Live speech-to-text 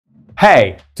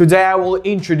Hey, today I will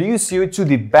introduce you to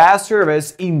the best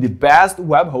service in the best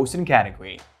web hosting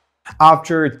category.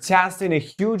 After testing a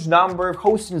huge number of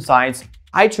hosting sites,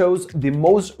 I chose the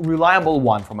most reliable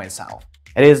one for myself.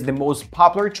 It is the most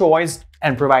popular choice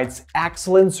and provides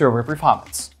excellent server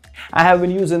performance. I have been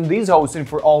using this hosting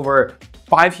for over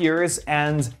 5 years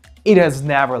and it has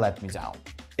never let me down.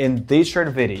 In this short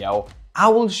video, I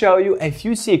will show you a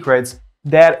few secrets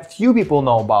that few people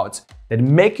know about that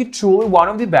make it truly one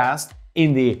of the best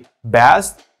in the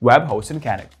best web hosting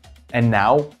category. And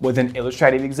now, with an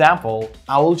illustrative example,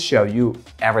 I will show you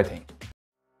everything.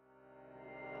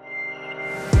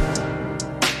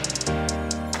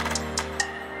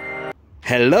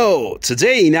 Hello!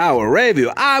 Today in our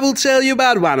review, I will tell you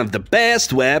about one of the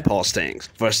best web hostings.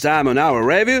 First time on our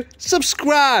review?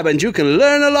 Subscribe and you can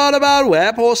learn a lot about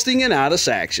web hosting and other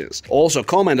sections. Also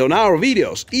comment on our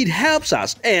videos, it helps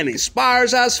us and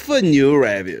inspires us for new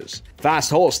reviews.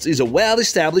 FastHosts is a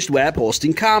well-established web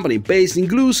hosting company based in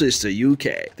Gloucester,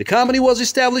 UK. The company was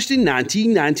established in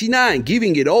 1999,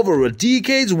 giving it over a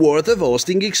decade's worth of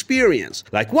hosting experience.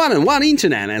 Like One-on-One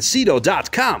Internet and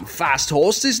Cedo.com,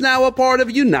 FastHosts is now a part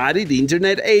of United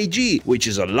Internet AG, which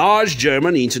is a large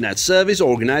German internet service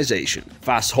organization.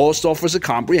 FastHosts offers a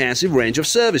comprehensive range of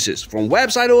services, from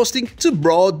website hosting to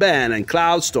broadband and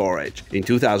cloud storage. In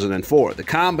 2004, the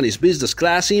company's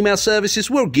business-class email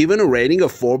services were given a rating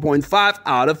of 4.5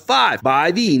 out of 5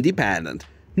 by The Independent.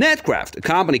 Netcraft, a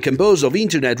company composed of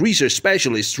internet research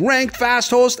specialists, ranked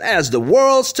FastHosts as the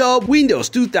world's top Windows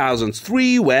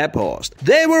 2003 web host.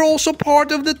 They were also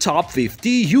part of the top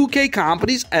 50 UK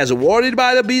companies as awarded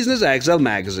by the Business Excel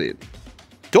magazine.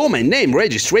 Domain name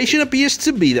registration appears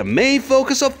to be the main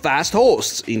focus of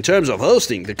FastHosts. In terms of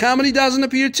hosting, the company doesn't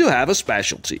appear to have a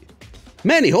specialty.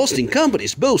 Many hosting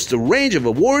companies boast a range of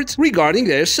awards regarding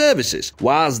their services.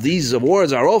 Whilst these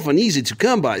awards are often easy to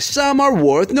come by, some are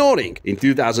worth noting. In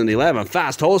 2011,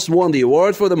 FastHosts won the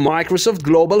award for the Microsoft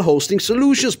Global Hosting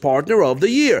Solutions Partner of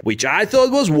the Year, which I thought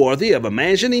was worthy of a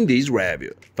mention in this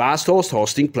review. FastHosts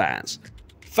hosting plans.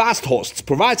 FastHosts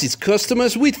provides its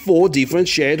customers with 4 different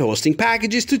shared hosting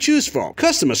packages to choose from.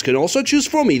 Customers can also choose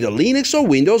from either Linux or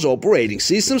Windows operating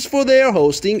systems for their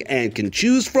hosting and can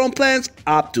choose from plans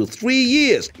up to 3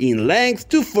 years in length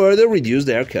to further reduce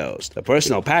their cost. The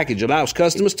personal package allows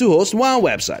customers to host one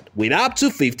website with up to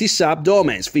 50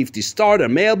 subdomains, 50 starter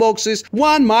mailboxes,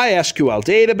 1 MySQL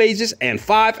databases, and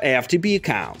 5 FTP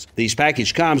accounts. This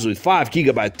package comes with 5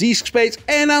 GB disk space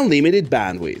and unlimited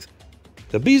bandwidth.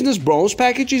 The Business Bronze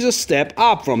package is a step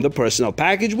up from the Personal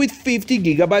package with 50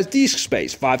 GB disk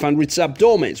space, 500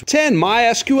 subdomains, 10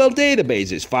 MySQL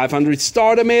databases, 500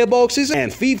 starter mailboxes,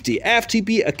 and 50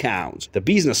 FTP accounts. The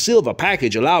Business Silver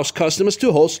package allows customers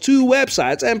to host 2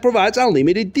 websites and provides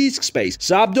unlimited disk space,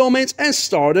 subdomains, and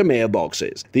starter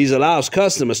mailboxes. This allows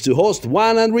customers to host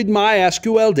 100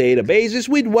 MySQL databases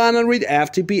with 100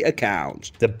 FTP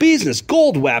accounts. The Business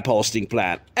Gold web hosting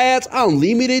plan adds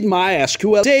unlimited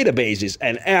MySQL databases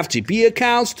and FTP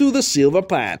accounts to the Silver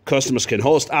plan. Customers can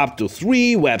host up to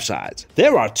 3 websites.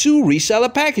 There are 2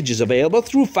 reseller packages available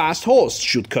through FastHosts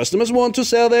should customers want to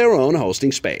sell their own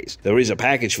hosting space. There is a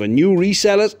package for new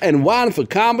resellers and one for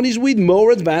companies with more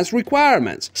advanced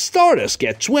requirements. Starters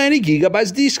get 20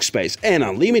 GB disk space and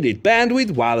unlimited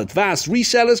bandwidth, while advanced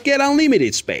resellers get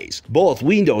unlimited space. Both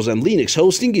Windows and Linux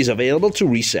hosting is available to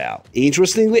resell.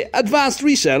 Interestingly, advanced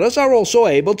resellers are also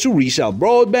able to resell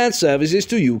broadband services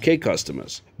to UK customers.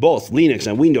 Both Linux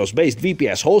and Windows-based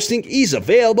VPS hosting is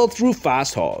available through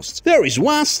FastHosts. There is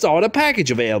 1 starter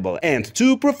package available and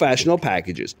 2 professional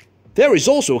packages. There is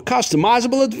also a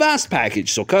customizable advanced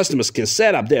package so customers can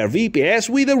set up their VPS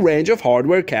with a range of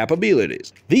hardware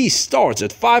capabilities. This starts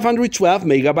at 512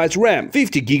 MB RAM,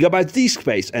 50 GB disk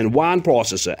space and 1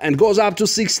 processor, and goes up to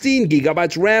 16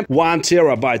 GB RAM, 1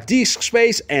 TB disk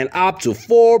space, and up to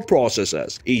 4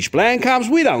 processors. Each plan comes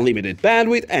with unlimited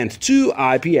bandwidth and 2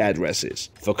 IP addresses.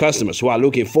 For customers who are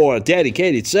looking for a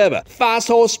dedicated server,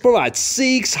 FastHosts provides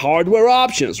 6 hardware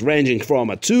options ranging from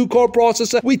a 2-core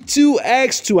processor with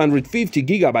 2x 250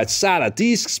 GB SATA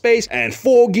disk space and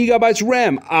 4 GB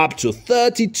RAM up to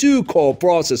 32-core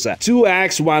processor,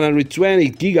 2x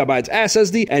 120 GB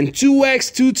SSD and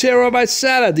 2x 2 TB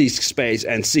SATA disk space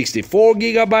and 64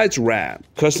 GB RAM.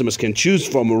 Customers can choose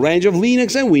from a range of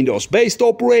Linux and Windows-based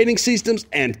operating systems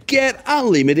and get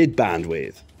unlimited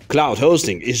bandwidth. Cloud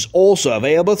hosting is also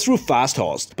available through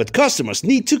FastHosts, but customers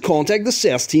need to contact the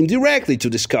sales team directly to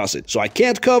discuss it, so I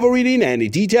can't cover it in any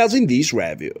details in this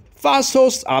review.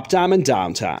 FastHosts uptime and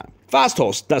downtime.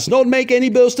 FastHosts does not make any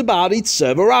boast about its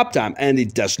server uptime, and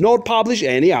it does not publish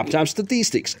any uptime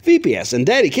statistics. VPS and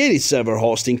dedicated server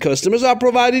hosting customers are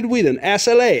provided with an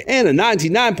SLA and a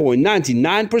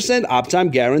 99.99%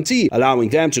 uptime guarantee, allowing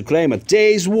them to claim a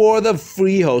day's worth of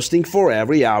free hosting for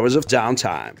every hours of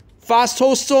downtime.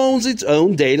 FastHosts owns its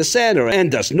own data center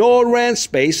and does not rent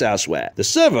space elsewhere. The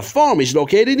server farm is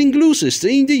located in Gloucester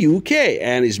in the UK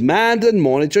and is manned and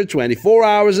monitored 24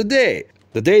 hours a day.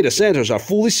 The data centers are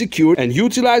fully secured and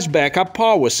utilize backup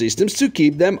power systems to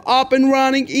keep them up and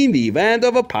running in the event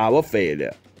of a power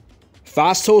failure.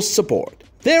 FastHosts support.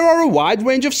 There are a wide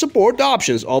range of support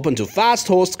options open to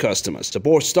FastHosts customers.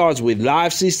 Support starts with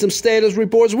live system status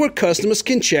reports where customers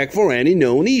can check for any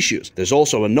known issues. There's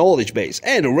also a knowledge base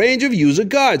and a range of user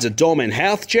guides, a domain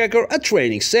health checker, a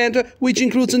training center, which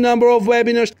includes a number of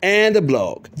webinars, and a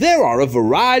blog. There are a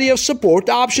variety of support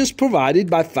options provided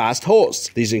by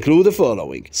FastHosts. These include the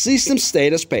following: system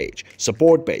status page,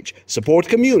 support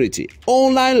community,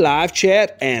 online live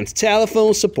chat, and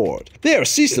telephone support. Their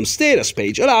system status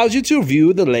page allows you to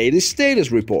view the latest status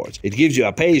reports. It gives you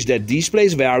a page that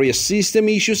displays various system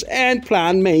issues and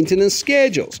planned maintenance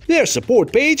schedules. Their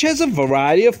support page has a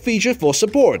variety of features for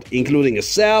support, including a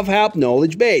self-help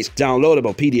knowledge base,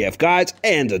 downloadable PDF guides,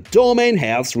 and a domain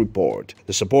health report.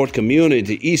 The support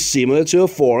community is similar to a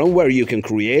forum where you can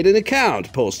create an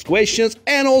account, post questions,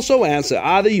 and also answer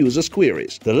other users'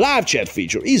 queries. The live chat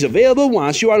feature is available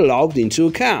once you are logged into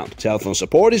account. Telephone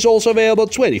support is also available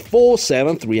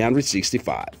 24/7,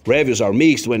 365. Reviews are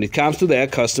mixed when it comes to their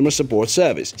customer support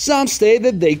service. Some state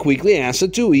that they quickly answer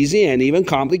too easy and even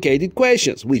complicated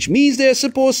questions, which means their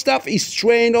support staff is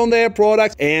trained on their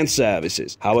products and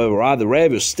services. However, other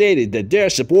reviews stated that their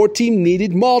support team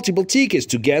needed multiple tickets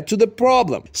to get to the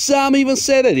problem. Some even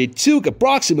said that it took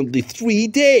approximately 3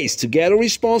 days to get a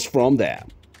response from them.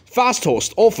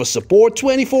 FastHosts offers support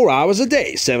 24 hours a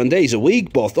day, 7 days a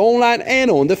week, both online and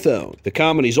on the phone. The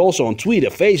company is also on Twitter,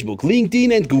 Facebook,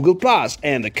 LinkedIn, and Google+,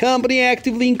 and the company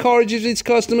actively encourages its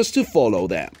customers to follow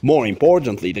them. More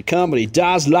importantly, the company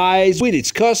does liaise with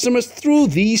its customers through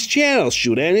these channels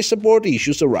should any support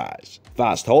issues arise.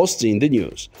 FastHosts in the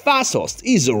news. FastHosts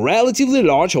is a relatively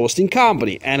large hosting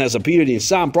company and has appeared in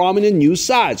some prominent news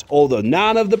sites, although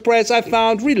none of the press I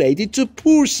found related to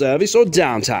poor service or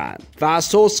downtime.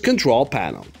 FastHosts Control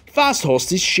Panel.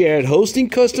 FastHosts' shared hosting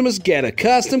customers get a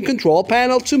custom control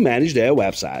panel to manage their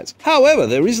websites. However,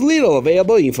 there is little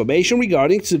available information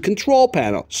regarding the control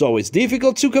panel, so it's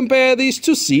difficult to compare these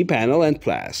to cPanel and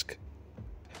Plask.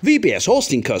 VPS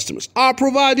hosting customers are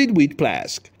provided with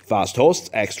Plask. FastHosts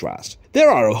Extras. There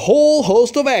are a whole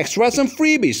host of extras and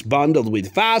freebies bundled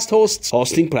with FastHosts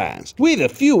hosting plans, with a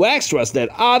few extras that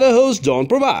other hosts don't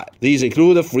provide. These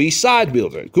include a free site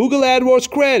builder, Google AdWords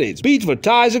credits,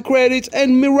 Bitvertiser credits,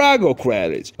 and Mirago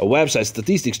credits. A website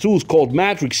statistics tool called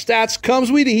Matrix Stats comes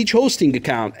with each hosting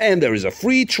account, and there is a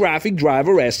free traffic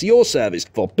driver SEO service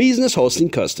for business hosting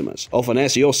customers. Often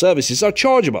SEO services are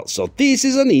chargeable, so this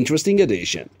is an interesting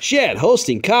addition. Shared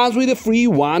hosting comes with a free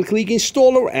one-click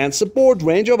installer and support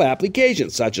range of applications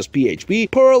such as PHP,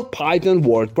 Perl, Python,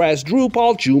 WordPress,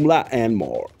 Drupal, Joomla, and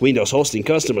more. Windows hosting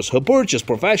customers who purchase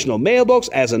Professional Mailbox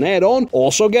as an add-on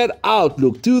also get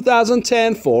Outlook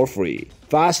 2010 for free.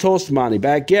 FastHosts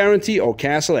money-back guarantee or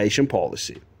cancellation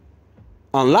policy.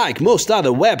 Unlike most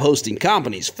other web hosting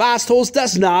companies, FastHosts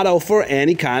does not offer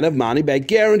any kind of money-back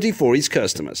guarantee for its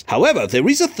customers. However, there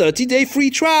is a 30-day free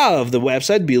trial of the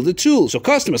website builder tool, so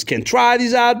customers can try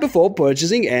this out before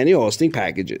purchasing any hosting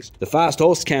packages. The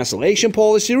FastHosts cancellation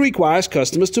policy requires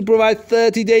customers to provide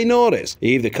 30-day notice.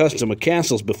 If the customer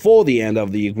cancels before the end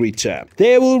of the agreed term,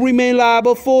 they will remain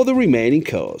liable for the remaining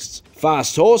costs.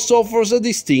 FastHosts offers a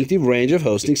distinctive range of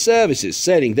hosting services,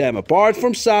 setting them apart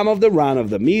from some of the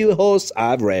run-of-the-mill hosts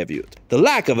I've reviewed. The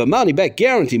lack of a money-back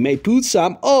guarantee may put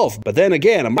some off, but then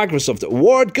again, a Microsoft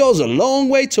award goes a long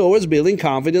way towards building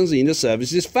confidence in the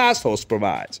services FastHosts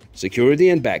provides. Security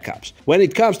and backups. When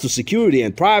it comes to security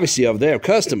and privacy of their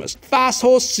customers,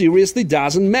 FastHosts seriously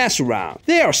doesn't mess around.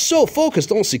 They are so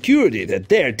focused on security that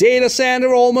their data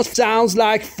center almost sounds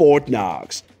like Fort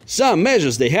Knox. Some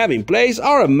measures they have in place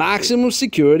are a maximum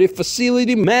security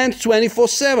facility manned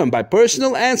 24/7 by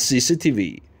personnel and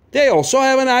CCTV. They also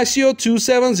have an ISO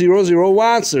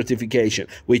 27001 certification,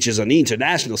 which is an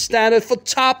international standard for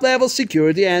top-level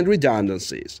security and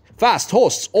redundancies.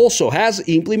 FastHosts also has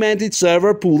implemented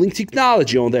server pooling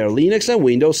technology on their Linux and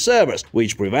Windows servers,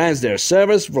 which prevents their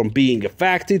servers from being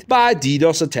affected by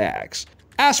DDoS attacks.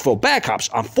 As for backups,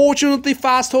 unfortunately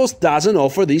FastHosts doesn't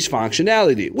offer this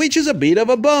functionality, which is a bit of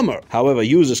a bummer. However,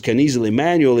 users can easily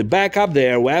manually back up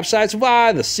their websites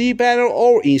via the cPanel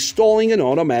or installing an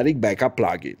automatic backup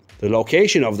plugin. The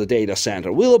location of the data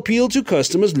center will appeal to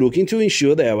customers looking to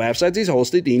ensure their website is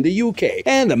hosted in the UK,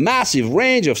 and the massive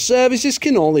range of services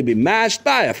can only be matched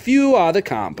by a few other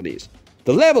companies.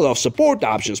 The level of support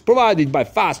options provided by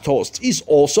FastHosts is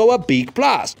also a big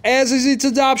plus, as is its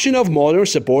adoption of modern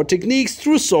support techniques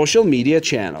through social media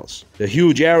channels. The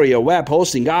huge area of web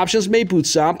hosting options may put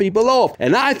some people off,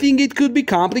 and I think it could be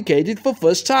complicated for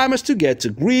first-timers to get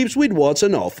to grips with what's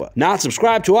on offer. Not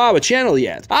subscribed to our channel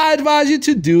yet? I advise you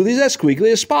to do this as quickly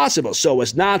as possible so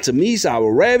as not to miss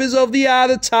our reviews of the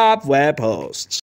other top web hosts.